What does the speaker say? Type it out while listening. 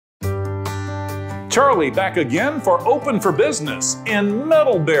Charlie back again for Open for Business in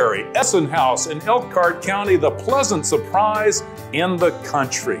Middlebury, Essenhaus in Elkhart County, the pleasant surprise in the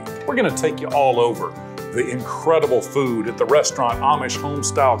country. We're going to take you all over the incredible food at the restaurant, Amish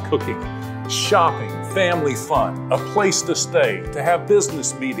Homestyle Cooking, shopping, family fun, a place to stay, to have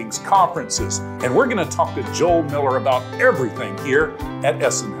business meetings, conferences, and we're going to talk to Joel Miller about everything here at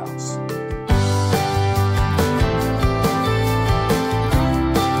Essenhaus.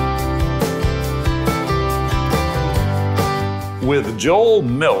 With Joel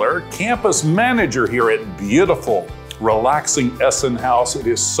Miller, campus manager here at beautiful, relaxing Essenhaus. It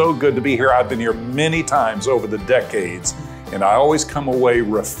is so good to be here. I've been here many times over the decades, and I always come away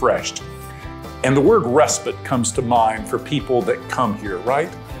refreshed. And the word respite comes to mind for people that come here, right?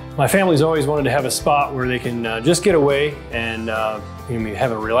 My family's always wanted to have a spot where they can just get away and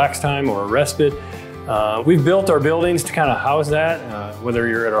have a relaxed time or a respite. We've built our buildings to kind of house that. Whether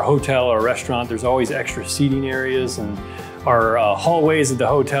you're at our hotel or a restaurant, there's always extra seating areas, and our hallways at the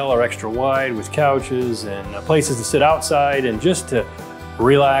hotel are extra wide with couches and places to sit outside and just to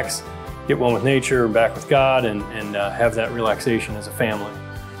relax, get one with nature, back with God, and have that relaxation as a family.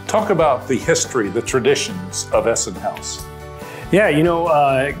 Talk about the history, the traditions of Essenhaus. Yeah,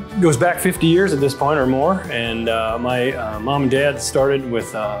 it goes back 50 years at this point or more, and my mom and dad started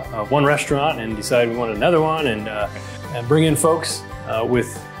with one restaurant and decided we wanted another one, and bring in folks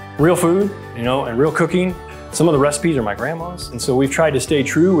with real food, and real cooking. Some of the recipes are my grandma's, and so we've tried to stay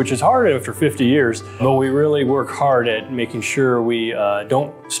true, which is hard after 50 years, but we really work hard at making sure we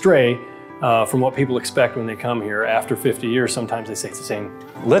don't stray from what people expect when they come here. After 50 years, sometimes they say it's the same.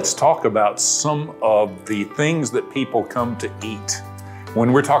 Let's talk about some of the things that people come to eat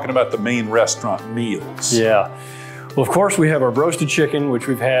when we're talking about the main restaurant meals. Yeah. Well, of course, we have our roasted chicken, which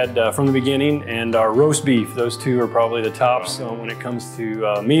we've had from the beginning, and our roast beef. Those two are probably the tops when it comes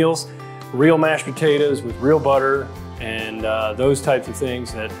to meals. Real mashed potatoes with real butter and those types of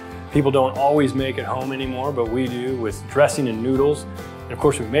things that people don't always make at home anymore, but we do, with dressing and noodles. And of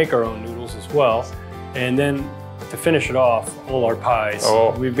course, we make our own noodles as well. And then to finish it off, all our pies.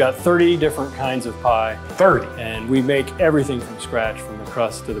 Oh. We've got 30 different kinds of pie. 30? And we make everything from scratch, from the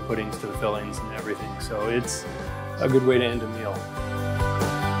crust to the puddings to the fillings and everything. So it's a good way to end a meal.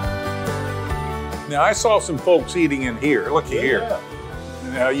 Now, I saw some folks eating in here. Looky here.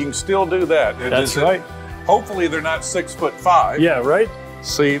 Now, you can still do that. That's right. Hopefully they're not 6'5". Yeah, right?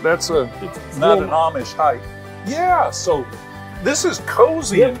 See, that's not an Amish height. Yeah, so this is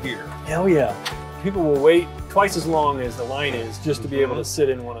cozy in here. Oh yeah. People will wait twice as long as the line is just to be able to sit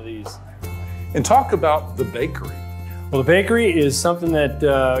in one of these. And talk about the bakery. Well, the bakery is something that,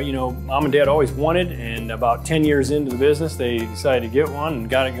 Mom and Dad always wanted, and about 10 years into the business, they decided to get one and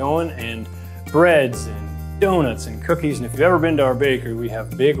got it going, and breads and donuts and cookies. And if you've ever been to our bakery, we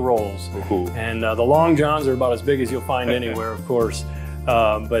have big rolls. Ooh. And the long johns are about as big as you'll find anywhere, of course,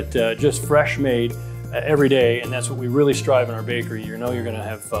 but just fresh made every day, and that's what we really strive in our bakery. You're going to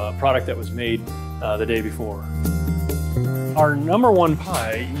have product that was made the day before. Our number one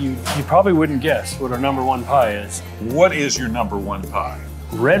pie, you probably wouldn't guess what our number one pie is. What is your number one pie?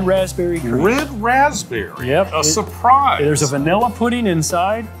 Red raspberry cream. Red raspberry? Yep. A surprise. There's a vanilla pudding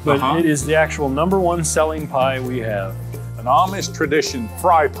inside, but it is the actual number one selling pie we have. An Amish tradition,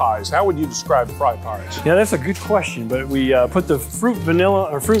 fry pies. How would you describe fry pies? Yeah, that's a good question, but we put the fruit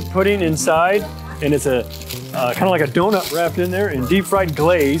pudding inside, and it's a kind of like a donut wrapped in there and deep fried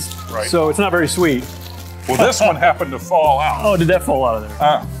glazed, so it's not very sweet. Well, this one happened to fall out. Oh, did that fall out of there?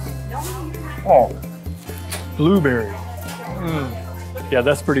 Oh. Blueberry. Yeah,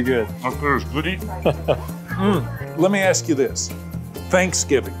 that's pretty good. There's good eating. Let me ask you this.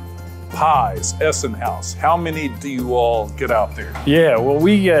 Thanksgiving, pies, Essenhaus. How many do you all get out there? Yeah, well,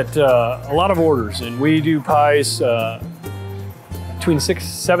 we get a lot of orders, and we do pies. Between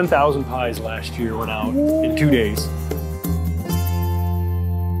 6,000 and 7,000 pies last year went out in 2 days.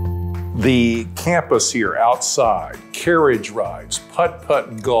 The campus here outside, carriage rides,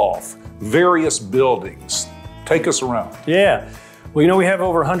 putt-putt golf, various buildings. Take us around. Yeah. Well, we have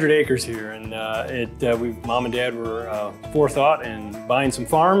over 100 acres here, and Mom and Dad were forethought in buying some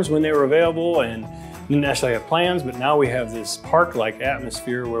farms when they were available, and didn't necessarily have plans, but now we have this park-like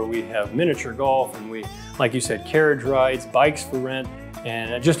atmosphere where we have miniature golf, and we, like you said, carriage rides, bikes for rent,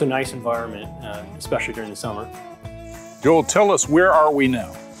 and just a nice environment, especially during the summer. Joel, tell us, where are we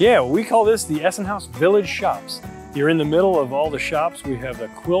now? Yeah, well, we call this the Essenhaus Village Shops. You're in the middle of all the shops. We have the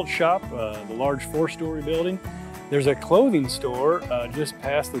quilt shop, the large 4-story building. There's a clothing store just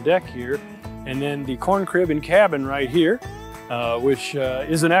past the deck here, and then the corn crib and cabin right here, which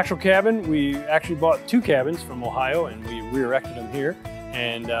is an actual cabin. We actually bought 2 cabins from Ohio, and we re-erected them here.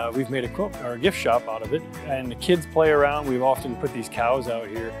 and we've made a gift shop out of it. And the kids play around. We've often put these cows out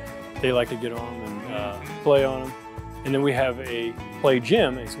here. They like to get on them and play on them. And then we have a play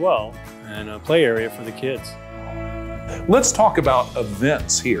gym as well, and a play area for the kids. Let's talk about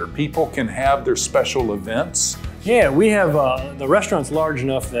events here. People can have their special events. Yeah, we have, the restaurant's large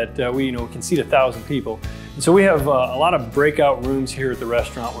enough that we can seat 1,000 people. And so we have a lot of breakout rooms here at the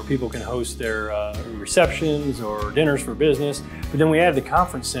restaurant where people can host their receptions or dinners for business. But then we add the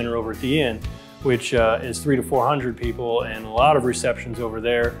conference center over at the inn, which is 300 to 400 people, and a lot of receptions over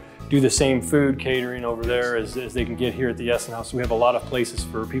there. Do the same food catering over there as they can get here at the Essenhaus. So we have a lot of places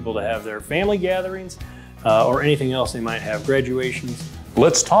for people to have their family gatherings or anything else they might have, graduations.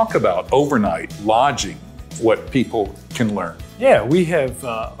 Let's talk about overnight lodging, what people can learn. Yeah, we have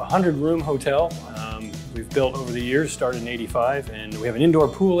a 100-room hotel. We've built over the years, started in '85, and we have an indoor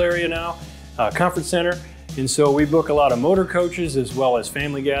pool area now, conference center. And so we book a lot of motor coaches as well as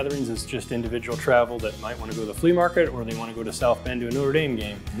family gatherings. It's just individual travel that might want to go to the flea market or they want to go to South Bend to a Notre Dame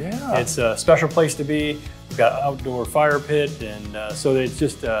game. Yeah. It's a special place to be. We've got an outdoor fire pit, and so it's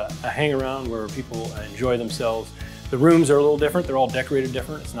just a hang around where people enjoy themselves. The rooms are a little different. They're all decorated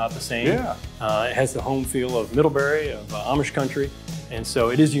different. It's not the same. Yeah. It has the home feel of Middlebury, of Amish country, and so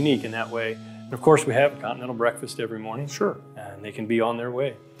it is unique in that way. And of course, we have a continental breakfast every morning. Sure. And they can be on their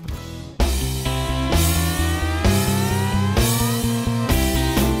way.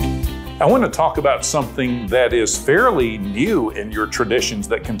 I want to talk about something that is fairly new in your traditions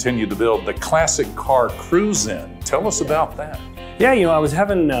that continue to build, the classic car cruise-in. Tell us about that. Yeah, I was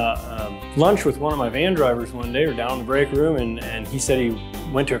having lunch with one of my van drivers one day. We're down in the break room, and he said he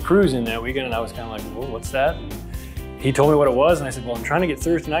went to a cruise-in that weekend, and I was kind of like, well, what's that? And he told me what it was, and I said, well, I'm trying to get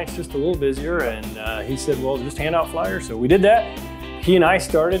Thursday nights just a little busier, and he said, well, just hand out flyers. So we did that. He and I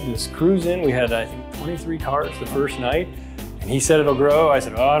started this cruise-in. We had, I think, 23 cars the first night. And he said it'll grow. I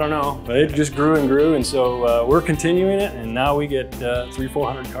said, oh, I don't know. But it just grew and grew. And so we're continuing it. And now we get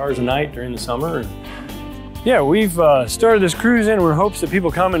 300-400 cars a night during the summer. And yeah, we've started this cruise in. We're hopes that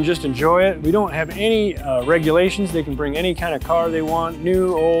people come and just enjoy it. We don't have any regulations. They can bring any kind of car they want,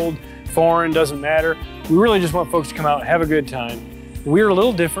 new, old, foreign, doesn't matter. We really just want folks to come out and have a good time. We're a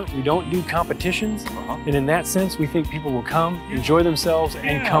little different. We don't do competitions. And in that sense, we think people will come, enjoy themselves,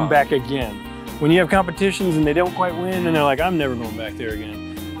 and come back again. When you have competitions and they don't quite win, and they're like, I'm never going back there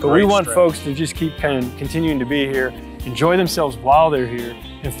again. But we want folks to just keep kind of continuing to be here, enjoy themselves while they're here,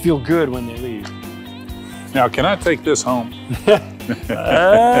 and feel good when they leave. Now, can I take this home?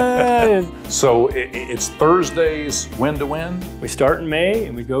 So it's Thursdays, when to when? We start in May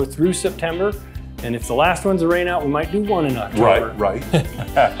and we go through September. And if the last one's a rain out, we might do one in October. Right.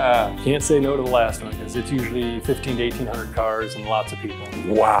 Can't say no to the last one because it's usually 1,500 to 1,800 cars and lots of people.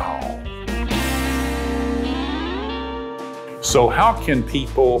 Wow. So how can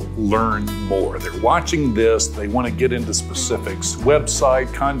people learn more? They're watching this, they want to get into specifics.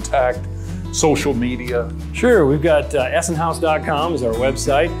 Website, contact, social media? Sure, we've got essenhaus.com is our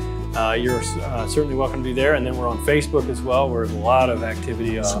website. You're certainly welcome to be there. And then we're on Facebook as well, where there's a lot of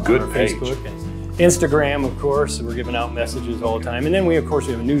activity on our Facebook. And Instagram, of course, we're giving out messages all the time. And then we, of course,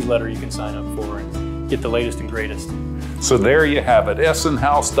 we have a newsletter you can sign up for and get the latest and greatest. So there you have it,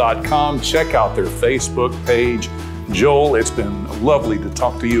 essenhaus.com. Check out their Facebook page. Joel, it's been lovely to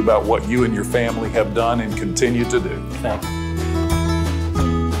talk to you about what you and your family have done and continue to do. Thank you.